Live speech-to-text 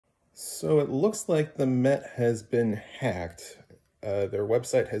So it looks like the Met has been hacked. Their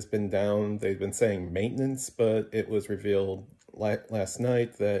website has been down. They've been saying maintenance, but it was revealed last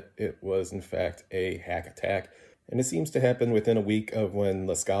night that it was in fact a hack attack. And it seems to happen within a week of when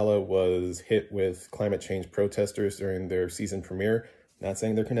La Scala was hit with climate change protesters during their season premiere. Not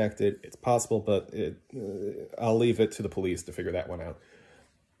saying they're connected. It's possible, but I'll leave it to the police to figure that one out.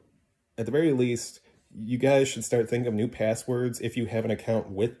 At the very least, you guys should start thinking of new passwords if you have an account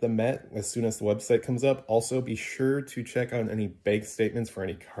with the Met as soon as the website comes up. Also, be sure to check on any bank statements for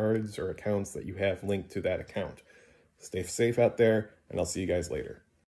any cards or accounts that you have linked to that account. Stay safe out there, and I'll see you guys later.